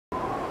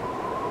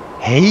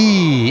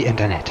Hey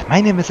Internet,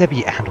 my name is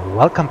Abby and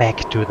welcome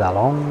back to the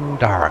Long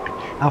Dark.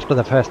 After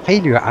the first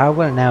failure, I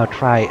will now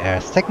try a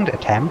second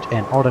attempt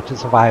in order to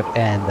survive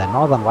in the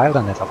northern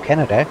wilderness of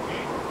Canada.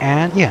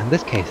 And yeah, in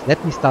this case,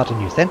 let me start a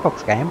new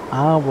sandbox game.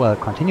 I will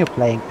continue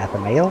playing as a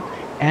male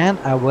and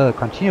I will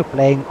continue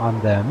playing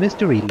on the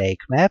Mystery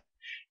Lake map.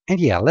 And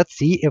yeah, let's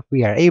see if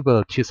we are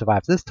able to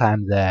survive this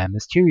time the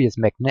mysterious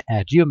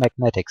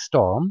geomagnetic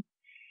storm.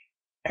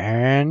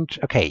 And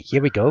okay,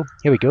 here we go.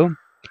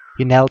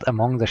 He knelt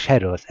among the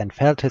shadows and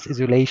felt his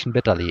isolation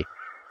bitterly.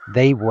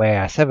 They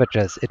were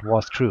savages, it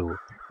was true,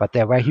 but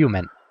they were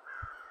human.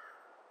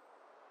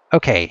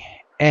 Okay,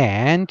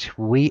 and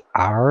we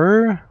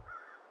are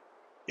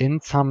in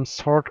some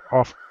sort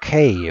of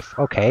cave.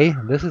 Okay,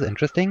 this is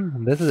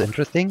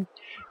interesting.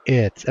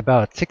 It's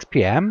about 6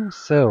 p.m.,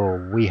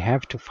 so we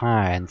have to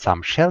find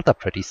some shelter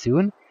pretty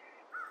soon.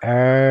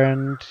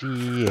 And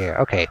yeah,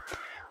 okay.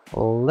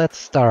 Let's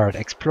start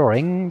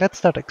exploring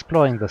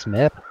this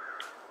map.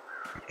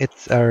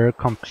 It's a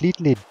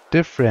completely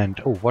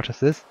different... Oh, what is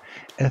this?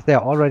 Is there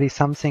already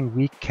something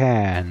we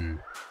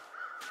can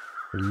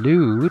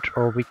loot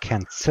or we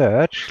can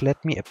search?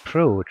 Let me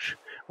approach.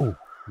 Oh,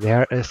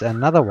 there is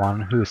another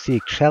one who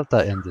seeks shelter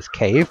in this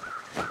cave.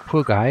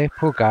 Poor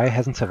guy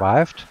hasn't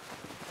survived.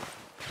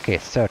 Okay,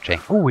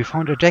 searching. Oh, we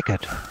found a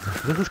jacket.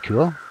 This is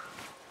cool.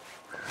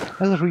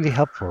 This is really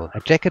helpful.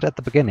 A jacket at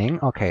the beginning.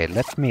 Okay,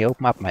 let me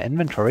open up my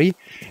inventory.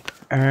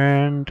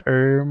 And,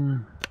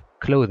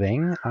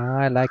 clothing.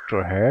 I like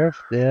to have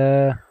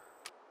the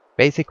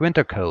basic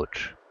winter coat.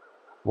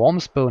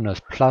 Warmth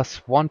bonus plus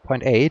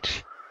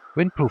 1.8.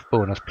 Windproof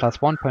bonus plus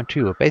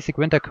 1.2. Basic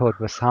winter coat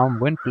with some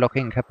wind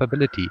blocking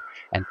capability.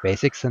 And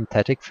basic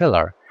synthetic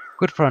filler.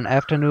 Good for an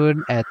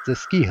afternoon at the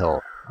ski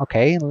hill.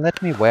 Okay,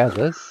 let me wear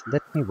this.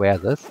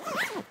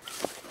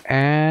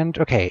 And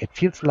okay, it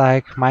feels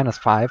like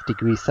 -5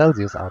 degrees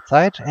Celsius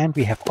outside, and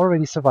we have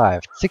already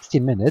survived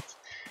 16 minutes.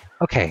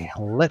 Okay,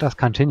 let us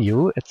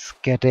continue. It's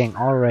getting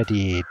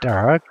already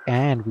dark,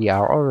 and we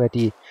are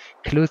already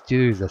close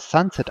to the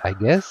sunset, I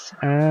guess.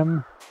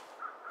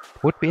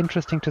 Would be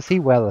interesting to see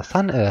where the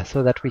sun is,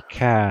 so that we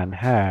can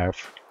have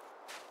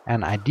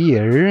an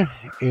idea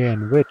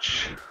in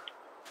which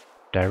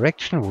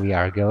direction we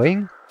are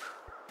going.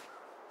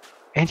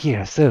 And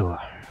here, so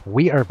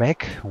we are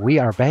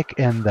back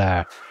in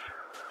the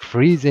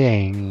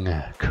freezing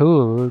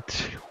cold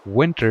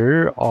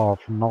winter of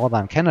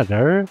northern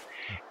Canada,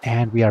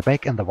 and we are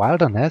back in the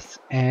wilderness.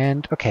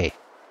 And okay,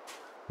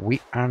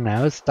 we are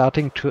now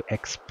starting to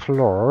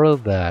explore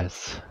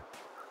this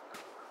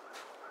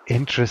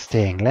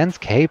interesting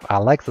landscape. I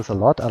like this a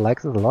lot,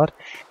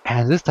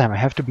 and this time I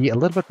have to be a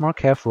little bit more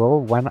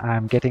careful when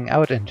I'm getting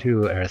out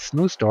into a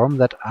snowstorm,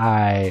 that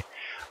I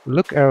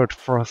look out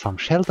for some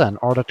shelter in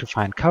order to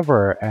find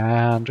cover.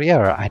 And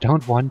yeah, I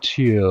don't want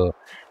to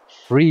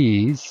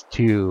freeze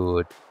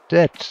to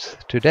death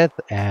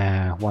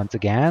once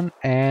again.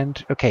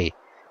 And okay,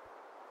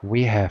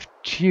 we have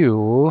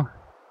two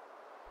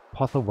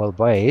possible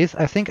ways.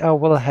 I think I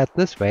will head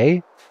this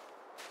way.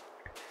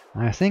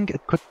 I think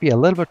it could be a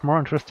little bit more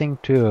interesting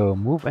to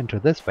move into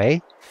this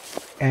way.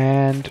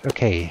 And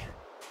okay,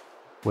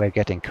 we're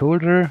getting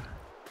colder.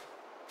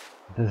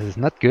 This is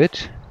not good.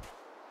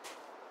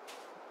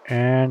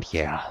 And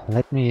yeah,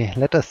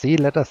 let us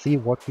see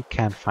what we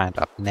can find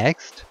up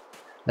next.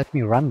 Let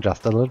me run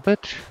just a little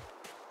bit.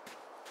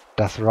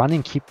 Does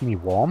running keep me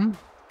warm?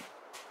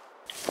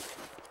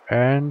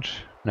 And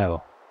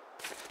no.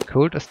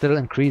 Cold is still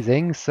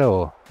increasing,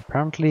 so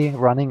apparently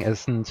running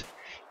isn't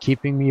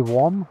keeping me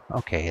warm.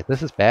 Okay,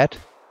 this is bad.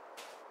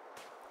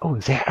 Oh,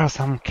 there are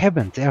some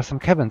cabins,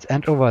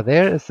 and over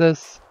there is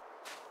this...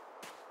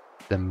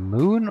 the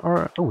moon,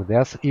 or... oh,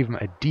 there's even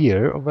a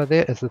deer over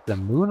there. Is it the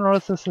moon or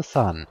is this the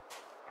sun?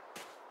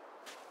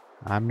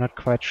 I'm not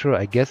quite sure.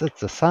 I guess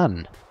it's the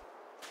sun.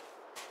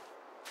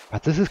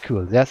 But this is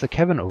cool. There's a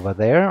cabin over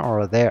there,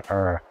 or there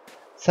are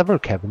several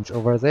cabins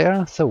over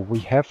there, so we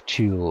have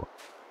to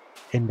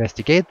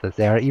investigate this.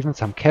 There are even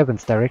some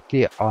cabins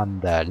directly on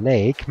the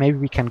lake. Maybe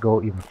we can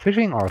go even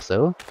fishing or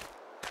so.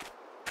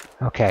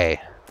 Okay.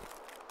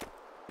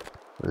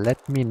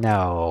 Let me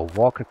now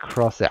walk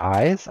across the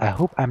ice. I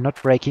hope I'm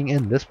not breaking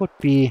in. This would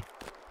be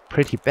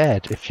pretty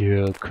bad if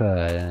you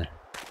were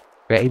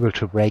able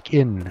to break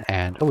in.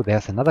 And oh,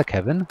 there's another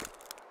cabin.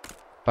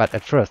 But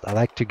at first I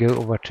like to go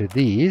over to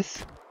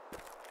these.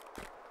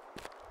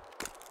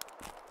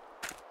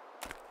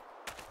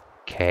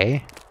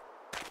 Okay.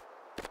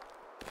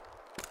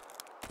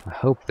 I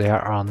hope there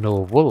are no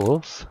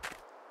wolves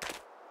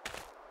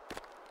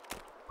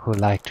who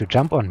like to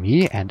jump on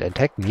me and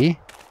attack me.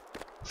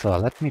 So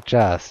let me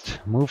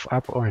just move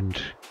up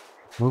and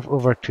move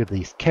over to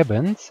these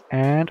cabins.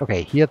 And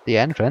okay, here's the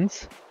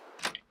entrance.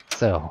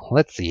 So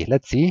let's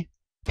see.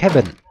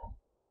 Cabin.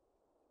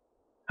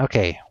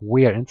 Okay,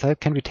 we are inside.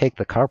 Can we take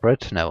the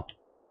carpet? No.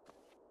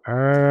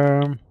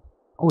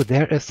 Oh,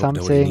 there is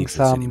something,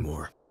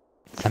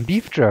 some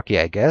beef jerky,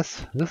 I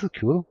guess. This is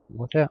cool.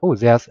 What there? Oh,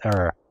 there's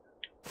a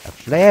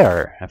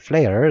flare. A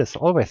flare is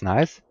always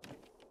nice.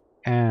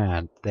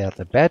 And there's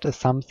a bed. Is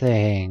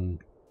something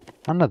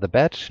under the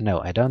bed? No,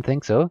 I don't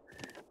think so.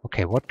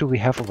 Okay, what do we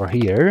have over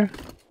here?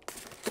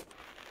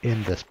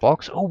 In this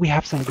box? Oh, we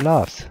have some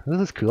gloves.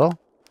 This is cool.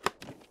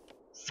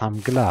 Some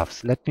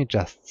gloves. Let me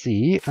just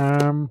see.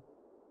 The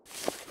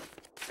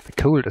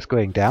cold is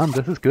going down.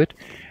 This is good.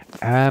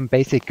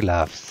 Basic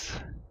gloves.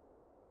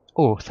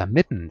 Oh, some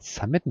mittens.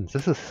 Some mittens.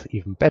 This is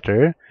even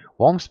better.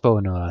 Warmth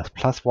bonus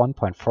plus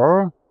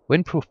 1.4.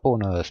 Windproof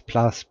bonus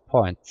plus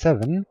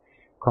 0.7.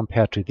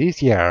 Compared to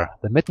this year,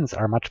 the mittens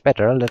are much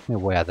better. Let me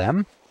wear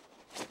them.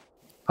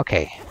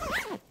 Okay.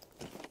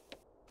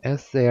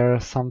 Is there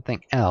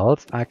something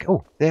else?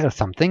 Oh, there's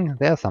something.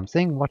 There's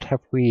something. What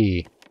have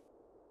we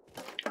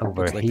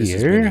over Looks like here? This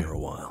has been here a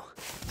while.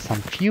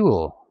 Some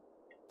fuel.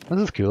 This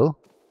is cool.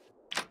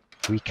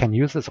 We can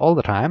use this all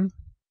the time.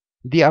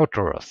 The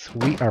outdoors.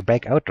 We are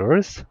back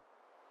outdoors.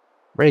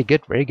 Very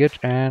good, very good.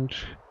 And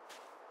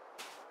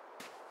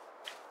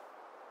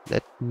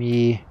let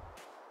me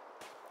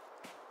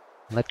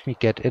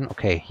get in.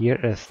 Okay, here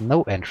is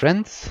no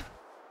entrance.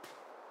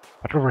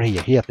 But over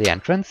here, here's the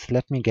entrance.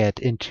 Let me get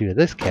into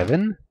this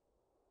cabin.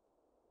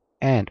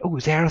 And, oh,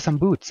 there are some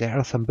boots. There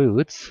are some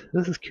boots.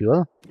 This is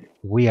cool.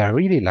 We are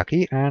really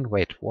lucky. And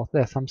wait, was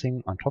there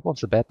something on top of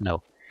the bed?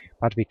 No.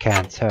 But we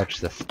can search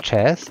this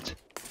chest.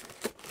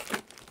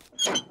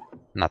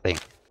 Nothing.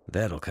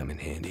 That'll come in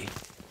handy.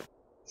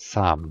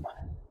 Some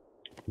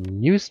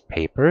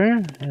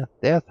newspaper. Is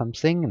there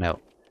something? No.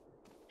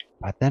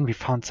 But then we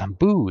found some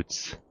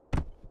boots.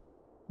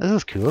 This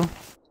is cool.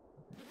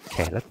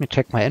 Okay, let me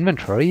check my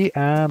inventory.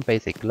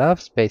 Basic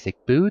gloves,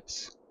 basic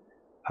boots,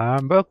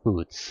 work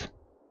boots.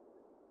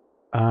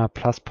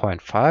 Plus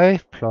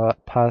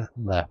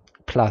 0.5,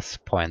 plus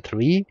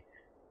 0.3,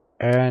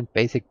 and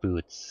basic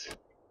boots.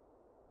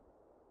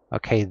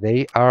 Okay,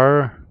 they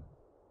are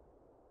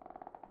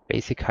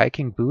basic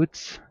hiking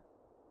boots,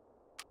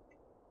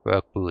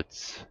 work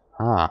boots.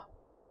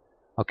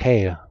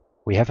 Okay,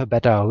 we have a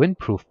better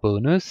windproof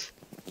bonus.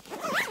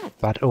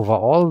 But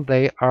overall,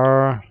 they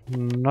are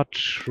not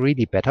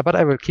really better, but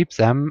I will keep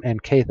them in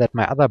case that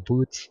my other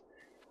boots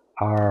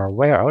are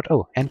wear out.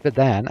 Oh, and with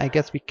then, I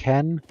guess we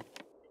can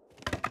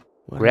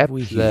grab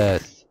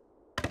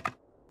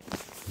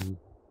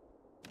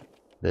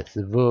this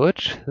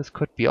wood. This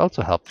could be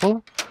also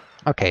helpful.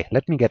 Okay,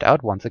 let me get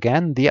out once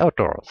again. The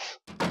outdoors.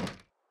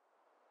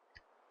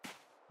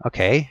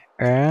 Okay,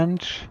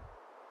 and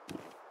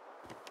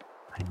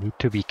I need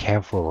to be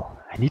careful.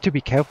 I need to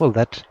be careful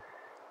that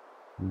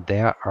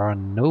there are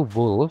no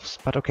wolves,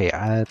 but okay,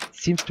 it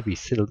seems to be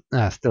still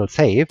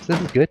safe.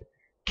 This is good.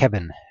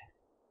 Cabin.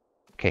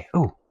 Okay,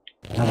 oh,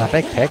 another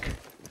backpack.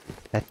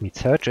 Let me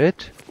search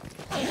it.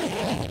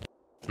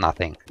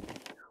 Nothing.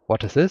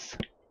 What is this?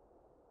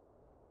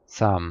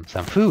 Some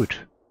food.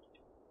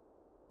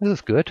 This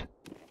is good.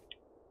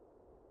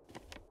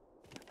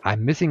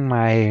 I'm missing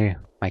my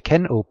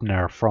can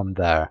opener from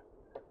the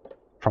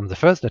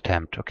first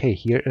attempt. Okay,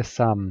 here is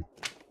some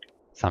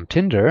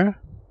tinder,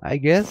 I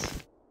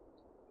guess.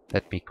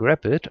 Let me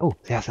grab it. Oh,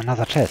 there's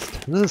another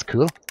chest. This is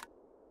cool.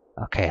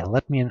 Okay,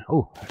 let me in.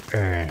 Oh,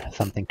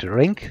 something to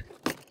drink.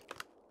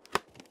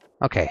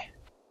 Okay.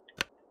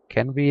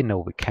 Can we? No,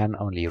 we can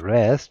only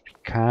rest. We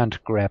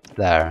can't grab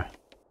the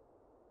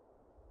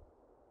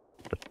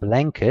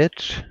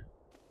blanket.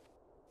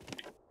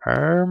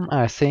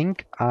 I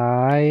think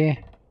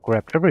I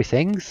grabbed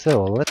everything,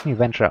 so let me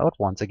venture out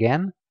once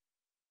again.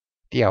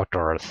 The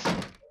outdoors.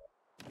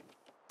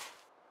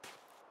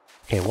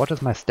 Okay, what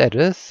is my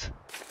status?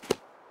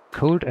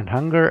 Cold and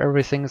hunger,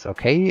 everything is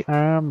okay.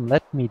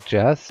 Let me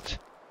just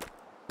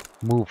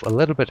move a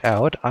little bit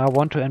out. I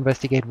want to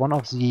investigate one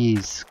of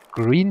these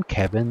green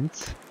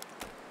cabins.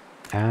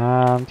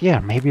 And yeah,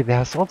 maybe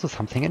there's also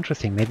something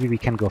interesting. Maybe we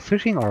can go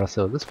fishing or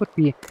so. This would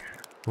be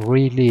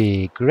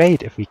really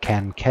great if we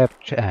can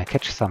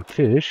catch some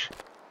fish.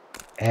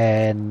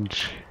 And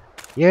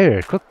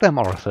yeah, cook them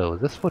or so.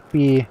 This would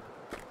be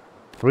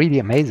really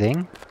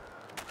amazing.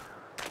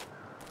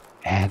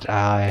 And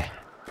I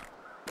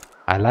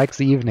like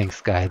the evening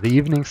sky. The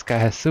evening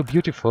sky is so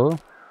beautiful.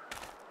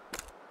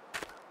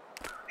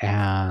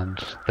 And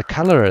the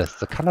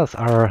colors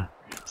are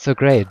so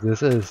great.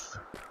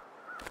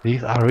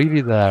 These are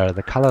really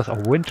the colors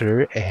of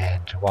winter,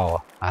 and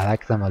wow, I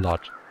like them a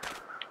lot.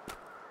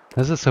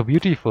 This is so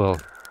beautiful.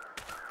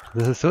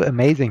 This is so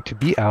amazing to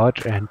be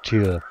out and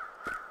to...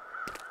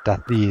 Does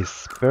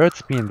these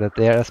birds mean that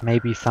there is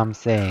maybe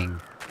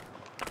something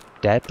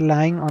dead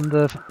lying on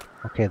the...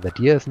 Okay, the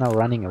deer is now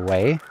running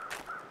away.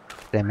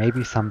 There may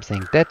be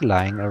something dead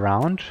lying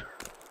around.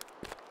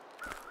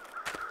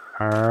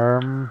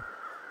 Oh,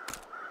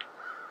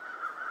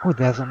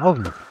 there's an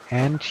oven.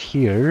 And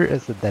here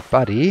is a dead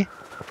body.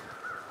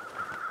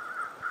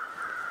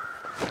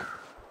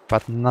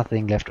 But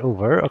nothing left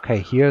over. Okay,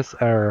 here's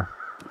a...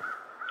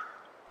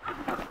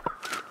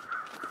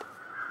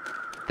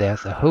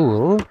 There's a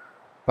hole,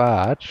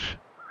 but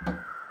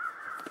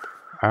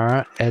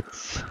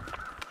it's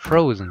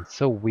frozen,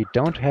 so we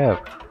don't have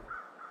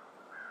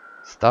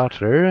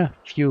starter,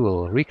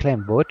 fuel,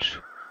 reclaim wood,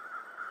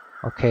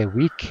 Okay,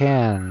 we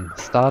can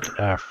start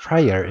a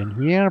fire in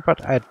here,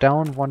 but I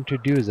don't want to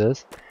do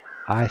this.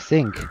 I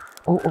think...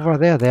 Oh, over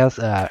there, there's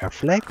a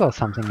flag or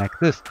something like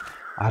this.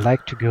 I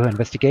like to go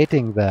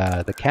investigating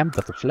the camp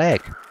with the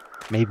flag.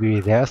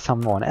 Maybe there's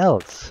someone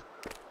else.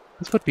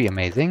 This would be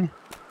amazing.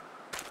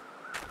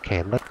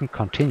 Okay, let me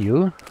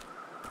continue.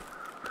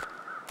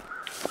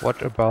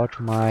 What about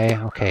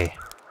my... Okay,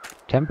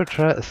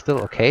 temperature is still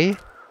okay.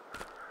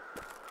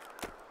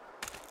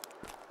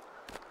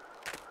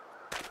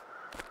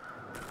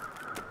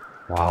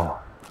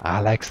 Wow, I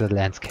like the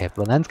landscape.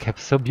 The landscape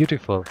is so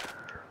beautiful.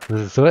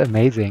 This is so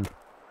amazing.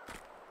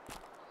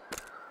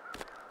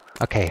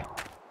 Okay,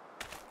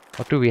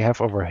 what do we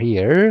have over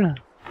here?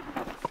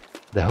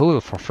 The hole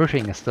for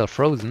fishing is still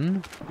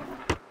frozen.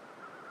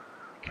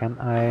 Can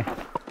I...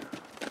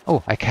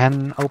 Oh, I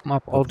can open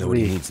up all Hope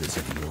nobody the... needs this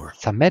anymore.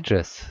 some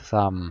edges,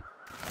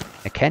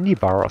 a candy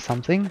bar or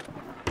something.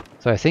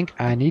 So I think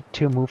I need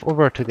to move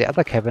over to the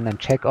other cabin and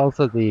check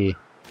also the...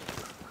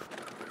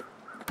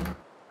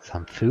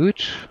 some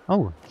food.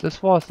 Oh,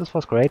 this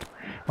was great.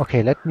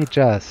 Okay, let me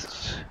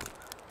just...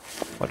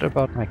 What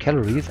about my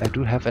calories? I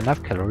do have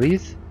enough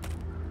calories.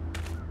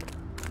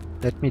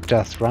 Let me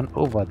just run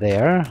over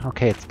there.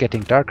 Okay, it's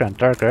getting darker and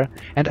darker.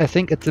 And I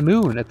think it's the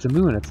moon. It's the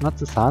moon. It's not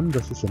the sun.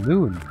 This is the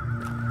moon.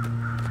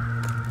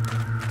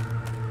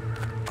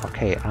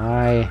 Okay,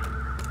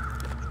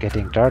 it's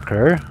getting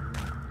darker.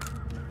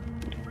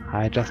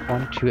 I just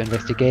want to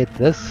investigate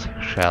this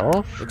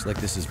shelf. Looks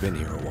like this has been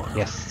here a while.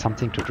 Yes,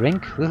 something to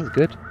drink. This is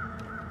good.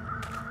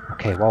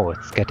 Okay, wow,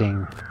 it's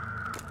getting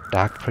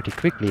dark pretty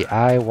quickly.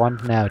 I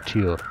want now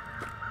to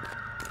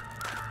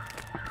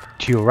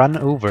run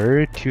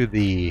over to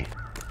the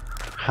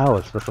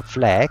house with the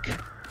flag,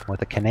 with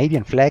the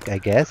Canadian flag, I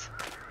guess.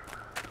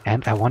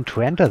 And I want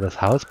to enter this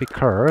house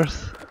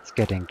because it's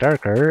getting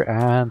darker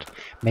and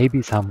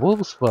maybe some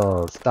wolves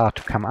will start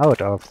to come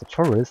out of the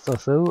forest or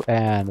so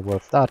and will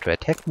start to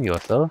attack me or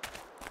so.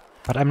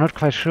 But I'm not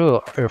quite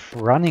sure if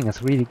running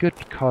is really good,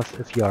 because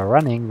if you are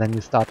running then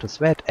you start to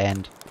sweat,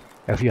 and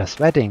if you are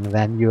sweating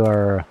then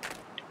you're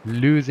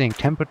losing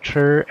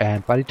temperature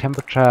and body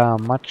temperature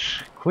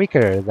much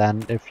quicker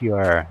than if you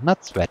are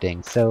not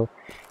sweating. So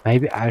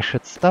maybe I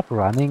should stop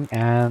running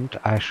and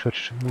I should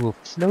move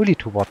slowly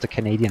towards the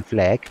Canadian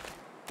flag.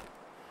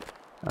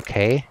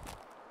 Okay.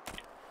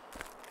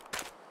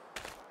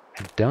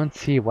 I don't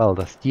see... Well,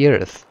 the steer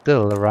is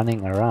still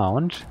running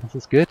around. This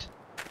is good.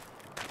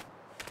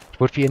 It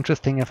would be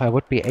interesting if I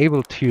would be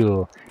able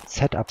to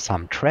set up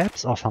some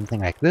traps or something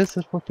like this.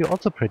 This would be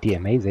also pretty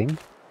amazing.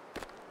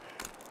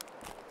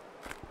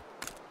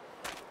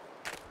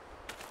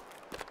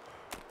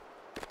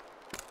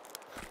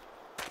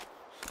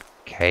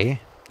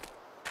 Okay.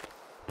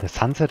 The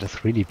sunset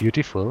is really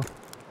beautiful.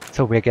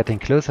 So we're getting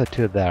closer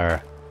to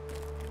their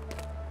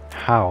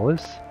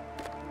house.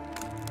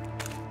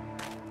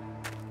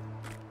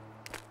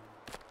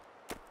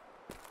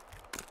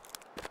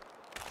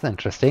 That's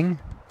interesting.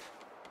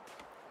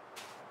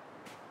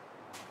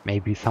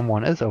 Maybe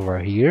someone is over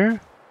here.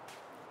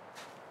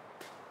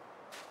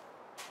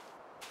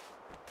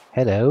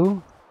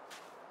 Hello?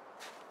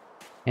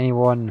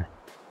 Anyone?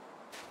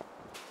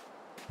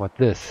 What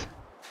this?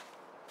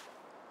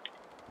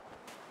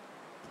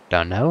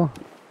 Don't know.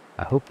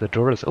 I hope the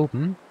door is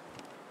open.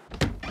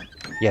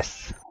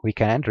 Yes, we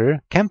can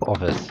enter. Camp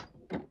office.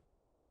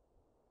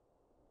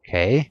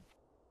 Okay.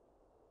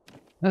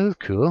 This is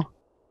cool.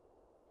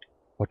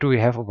 What do we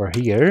have over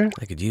here?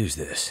 I could use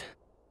this.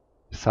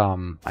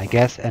 Some, I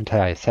guess,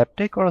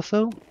 antiseptic or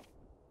so.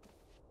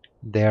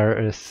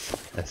 There is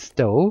a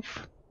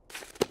stove.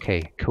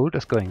 Okay, cold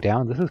is going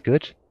down. This is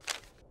good.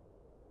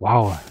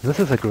 Wow, this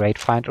is a great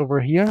find over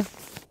here.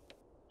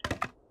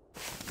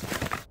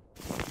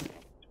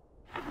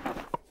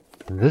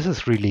 This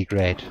is really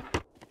great.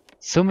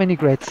 So many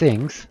great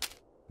things.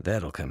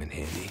 That'll come in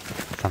handy.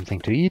 Something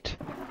to eat.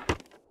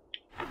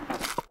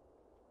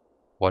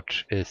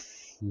 What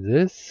is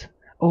this?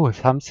 Oh,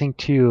 something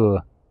to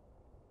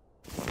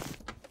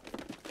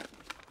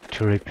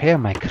repair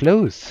my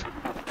clothes.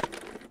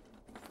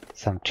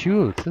 Some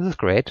tools. This is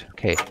great.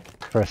 Okay,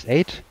 first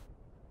aid.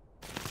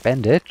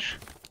 Bandage.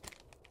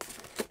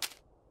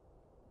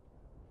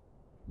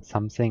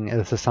 Something.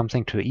 Is this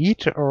something to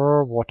eat,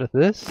 or what is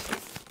this?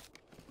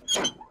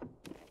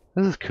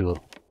 This is cool.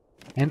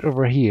 And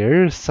over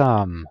here,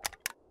 some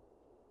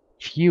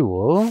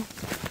fuel.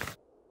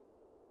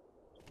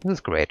 This is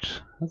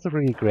great. This is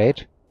really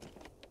great.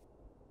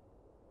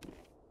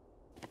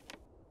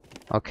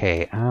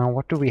 Okay,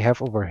 what do we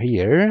have over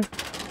here?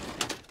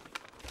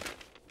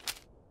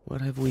 What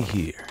have we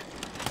here?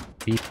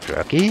 Beef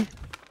jerky.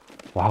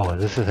 Wow,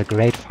 this is a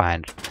great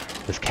find.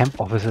 This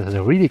camp office is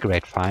a really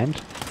great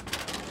find.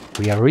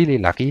 We are really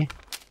lucky.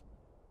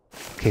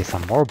 Okay,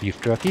 some more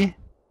beef jerky.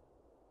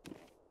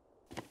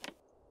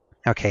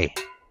 Okay.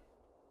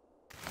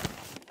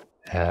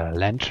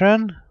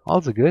 Lantern,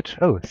 also good.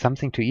 Oh,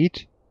 something to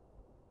eat.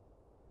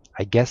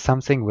 I guess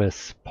something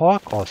with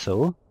pork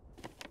also.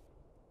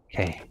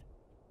 Okay.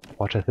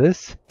 What is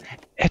this?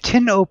 A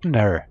tin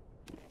opener!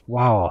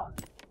 Wow.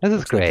 This is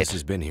Looks like this great.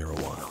 has been here a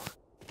while.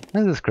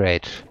 This is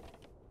great.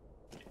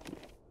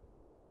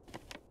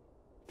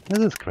 This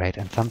is great.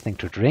 And something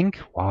to drink?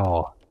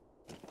 Wow.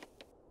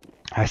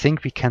 I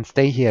think we can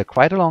stay here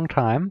quite a long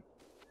time.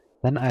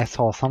 Then I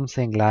saw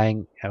something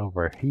lying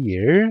over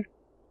here.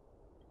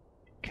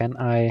 Can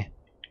I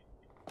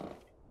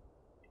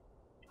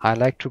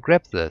like to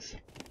grab this.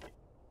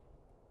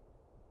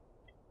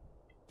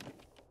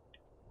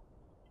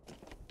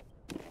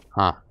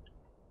 Huh.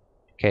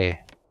 Okay.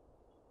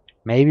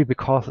 Maybe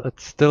because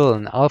it's still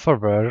an alpha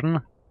version,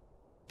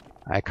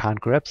 I can't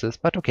grab this,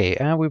 but okay,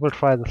 we will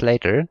try this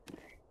later.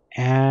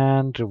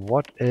 And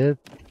what is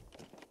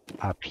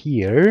up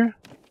here?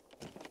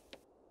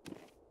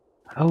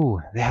 Oh,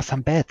 there are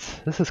some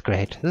beds. This is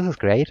great. This is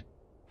great.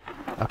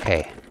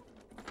 Okay.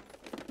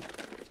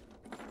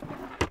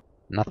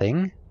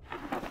 Nothing.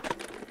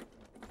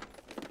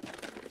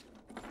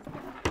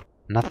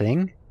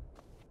 Nothing.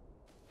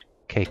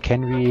 Okay,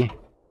 can we...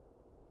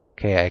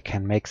 Okay, I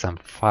can make some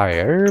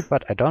fire,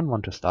 but I don't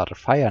want to start a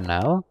fire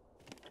now.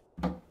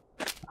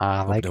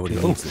 I like nobody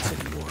to... needs this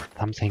anymore.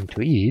 Something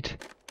to eat.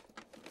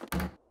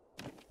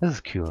 This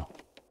is cool.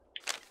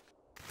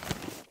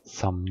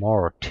 Some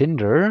more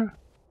tinder.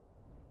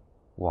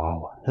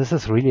 Wow, this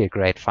is really a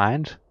great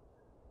find.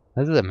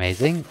 This is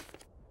amazing.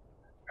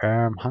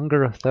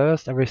 Hunger,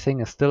 thirst,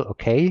 everything is still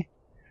okay.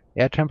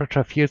 Air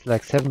temperature feels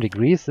like 7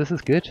 degrees. This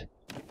is good.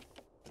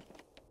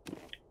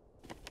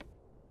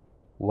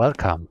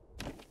 Welcome.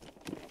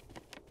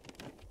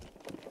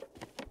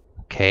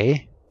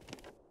 Okay.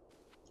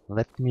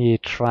 Let me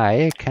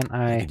try. Can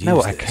I?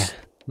 No, I can't.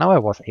 Now I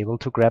was able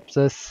to grab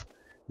this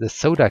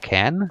soda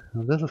can.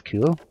 This is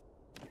cool.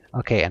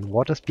 Okay, and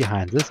what is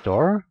behind this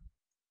door?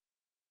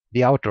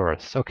 The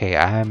outdoors. Okay,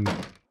 I'm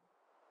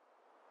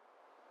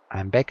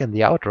back in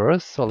the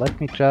outdoors, so let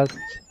me just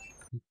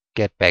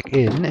get back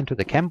into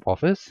the camp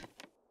office.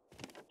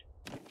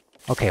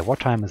 Okay, what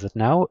time is it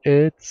now?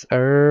 It's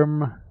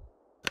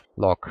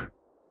log.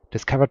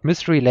 Discovered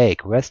Mystery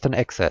Lake, Western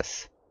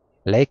Access.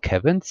 Lake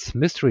Cabins,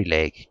 Mystery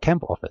Lake,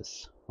 camp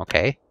office.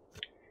 Okay.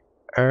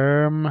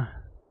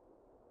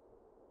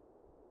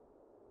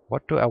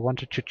 What do I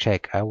wanted to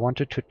check? I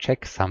wanted to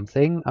check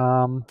something.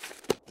 Oh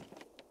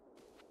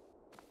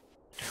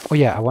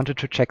yeah, I wanted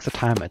to check the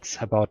time. It's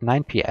about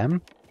 9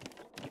 p.m.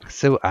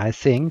 So I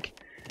think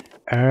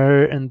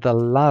in the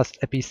last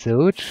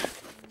episode,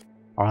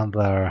 or on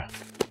the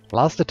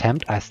last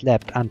attempt, I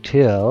slept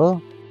until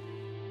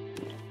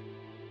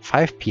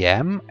 5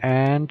 p.m.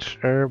 and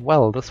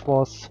well, this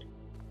was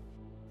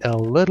a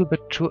little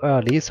bit too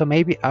early, so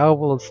maybe I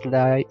will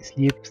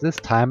sleep this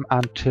time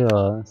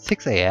until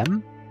 6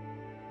 a.m.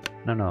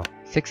 No,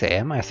 6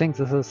 a.m. I think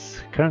this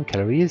is current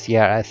calories.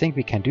 Yeah, I think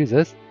we can do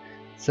this.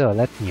 So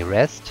let me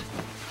rest.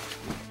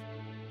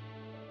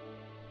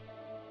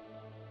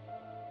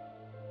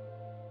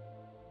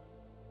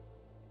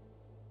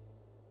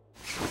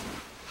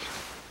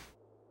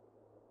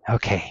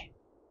 Okay.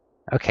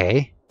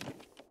 Okay.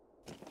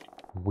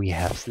 We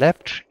have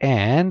slept,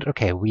 and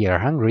okay, we are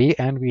hungry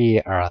and we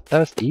are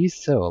thirsty,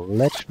 so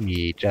let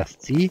me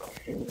just see.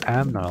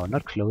 No,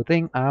 not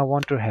clothing. I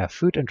want to have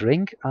food and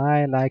drink.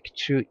 I like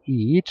to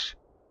eat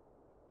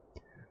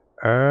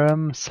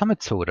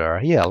Summit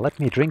soda. Yeah, let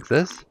me drink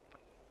this.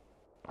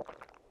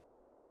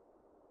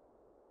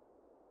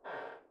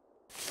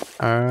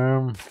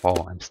 Oh,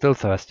 I'm still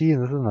thirsty.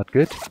 This is not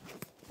good.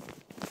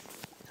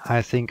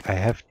 I think I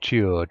have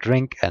to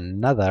drink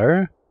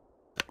another.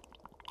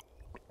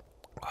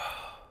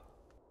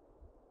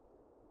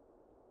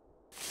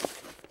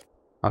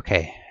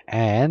 Okay,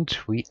 and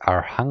we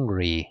are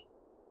hungry.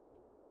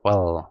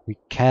 Well, we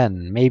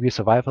can maybe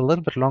survive a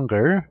little bit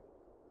longer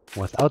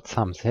without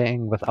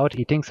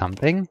eating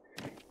something.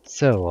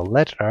 So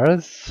let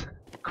us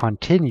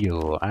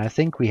continue. I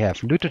think we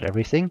have looted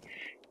everything.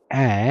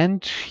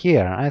 And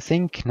here, I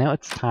think now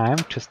it's time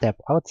to step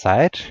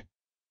outside.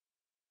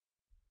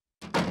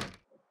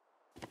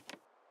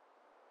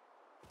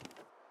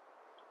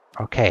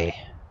 Okay.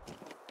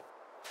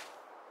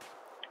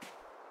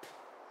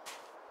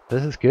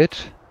 This is good.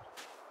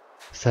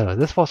 So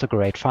this was a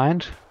great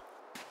find.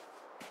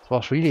 This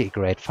was really a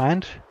great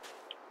find.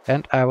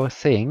 And I was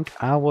saying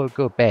I will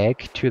go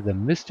back to the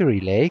Mystery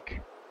Lake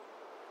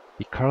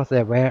because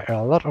there were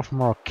a lot of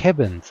more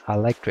cabins I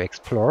like to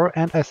explore,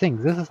 and I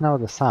think this is now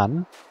the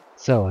sun.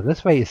 So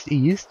this way is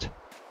east.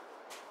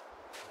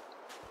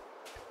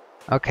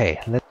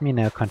 Okay, let me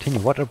now continue.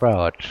 What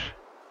about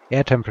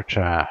air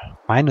temperature?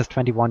 Minus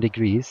 21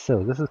 degrees,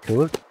 so this is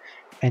cold.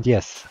 And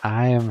yes,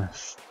 I am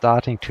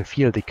starting to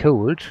feel the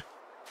cold.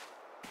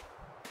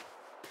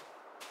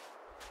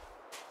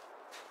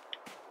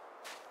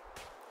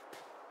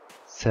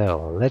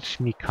 So let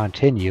me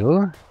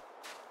continue.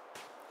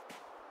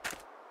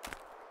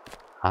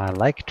 I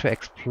like to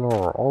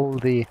explore all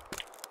the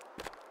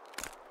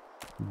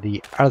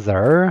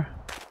other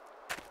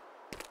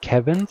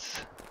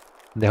cabins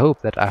in the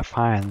hope that I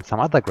find some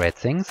other great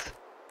things.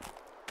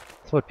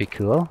 This would be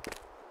cool.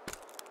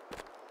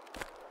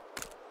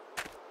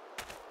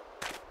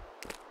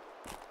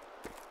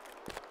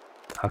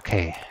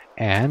 Okay,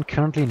 And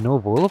currently no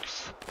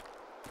wolves.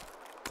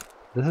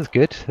 This is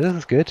good, this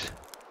is good.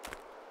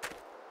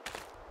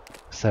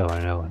 So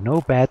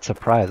no bad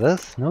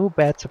surprises, no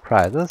bad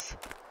surprises.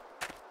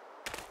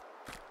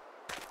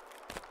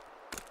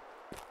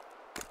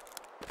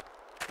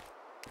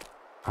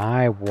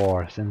 I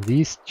was in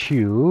these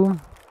two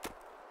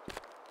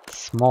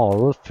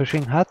small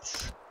fishing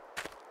huts,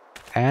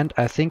 and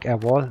I think I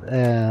was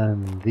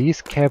in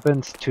these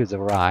cabins to the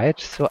right,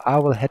 so I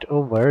will head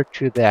over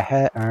to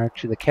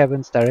the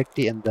cabins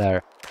directly in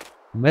the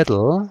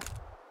middle.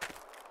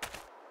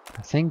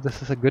 I think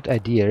this is a good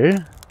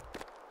idea.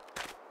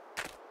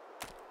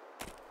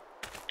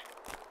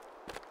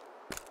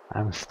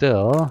 I'm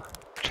still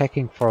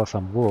checking for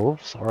some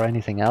wolves or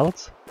anything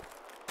else.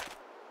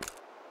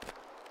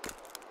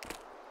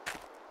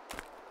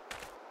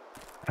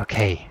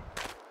 Okay.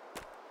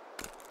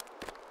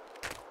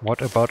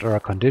 What about our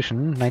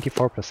condition?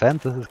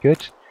 94%, this is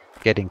good.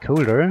 Getting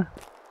colder.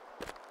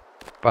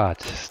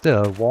 But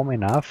still warm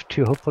enough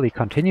to hopefully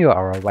continue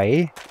our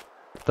way,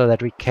 so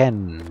that we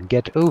can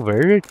get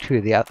over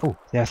to the other... Oh,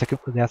 there's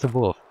a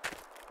wolf.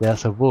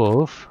 There's a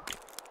wolf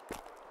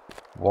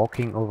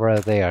walking over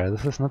there.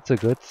 This is not so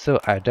good, so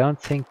I don't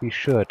think we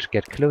should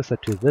get closer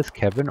to this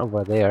cabin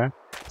over there.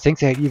 I think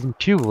there are even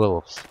two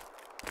wolves.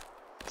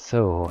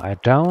 So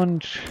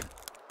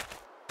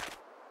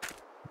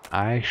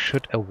I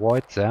should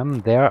avoid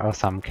them. There are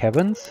some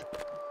cabins.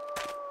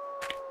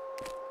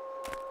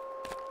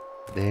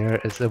 There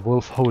is a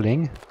wolf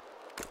howling.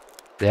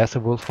 There's a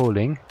wolf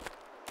howling.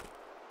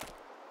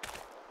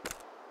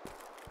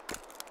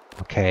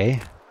 Okay.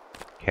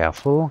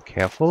 Careful,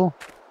 careful.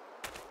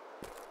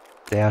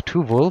 There are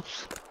two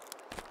wolves.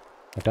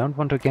 I don't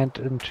want to get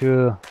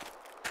into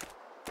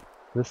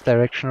this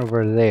direction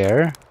over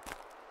there.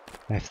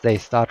 If they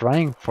start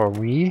running for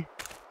me,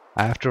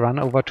 I have to run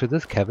over to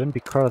this cabin,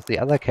 because the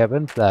other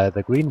cabins,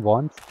 the green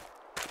ones,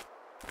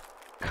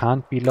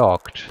 can't be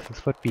locked.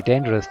 This would be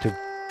dangerous to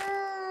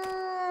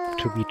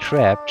be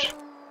trapped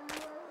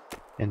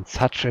in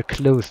such a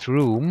closed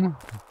room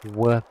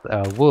with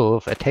a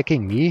wolf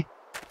attacking me.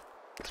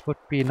 This would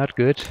be not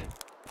good.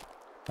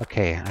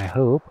 Okay, I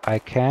hope I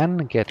can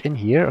get in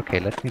here. Okay,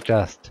 let me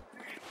just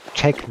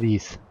check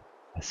these.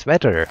 A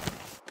sweater.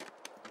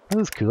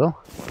 This is cool.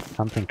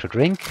 Something to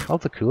drink.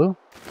 Also cool.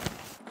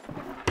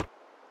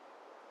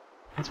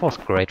 This was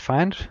a great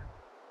find.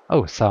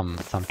 Oh, some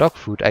dog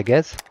food, I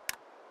guess.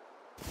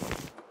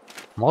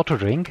 More to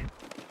drink.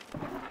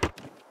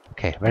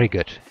 Okay, very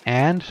good.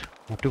 And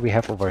what do we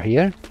have over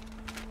here?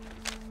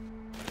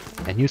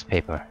 A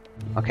newspaper.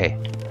 Okay.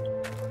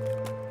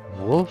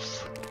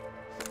 Wolves.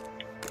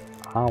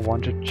 I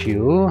wanted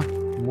to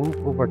move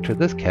over to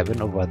this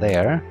cabin over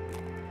there.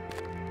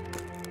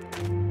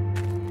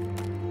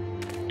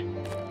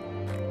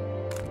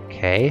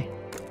 Okay.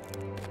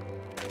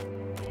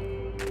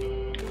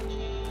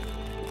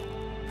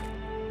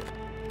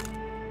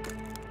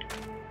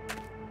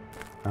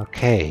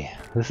 Okay,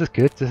 this is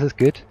good, this is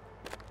good.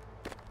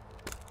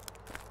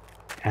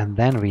 And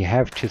then we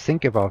have to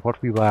think about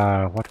what we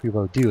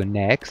will do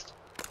next.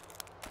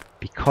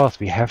 Because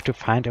we have to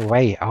find a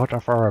way out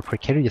of our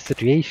precarious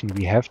situation.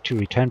 We have to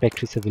return back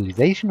to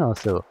civilization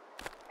also.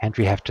 And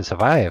we have to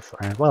survive.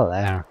 And well,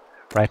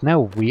 right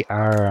now we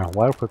are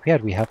well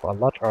prepared. We have a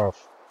lot of...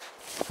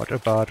 What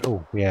about...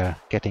 Oh, we are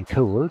getting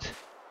cold.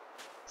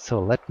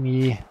 So let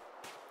me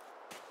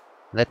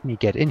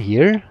get in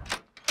here.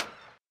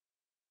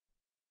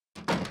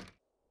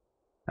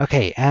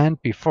 Okay,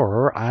 and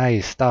before I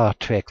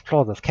start to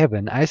explore this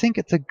cabin, I think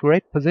it's a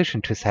great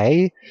position to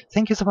say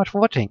thank you so much for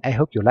watching. I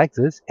hope you like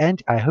this,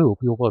 and I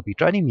hope you will be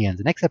joining me in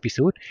the next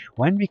episode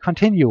when we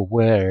continue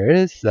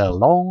with The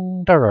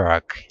Long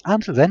Dark.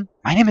 Until then,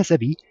 my name is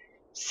Abby.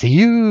 See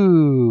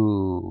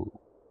you!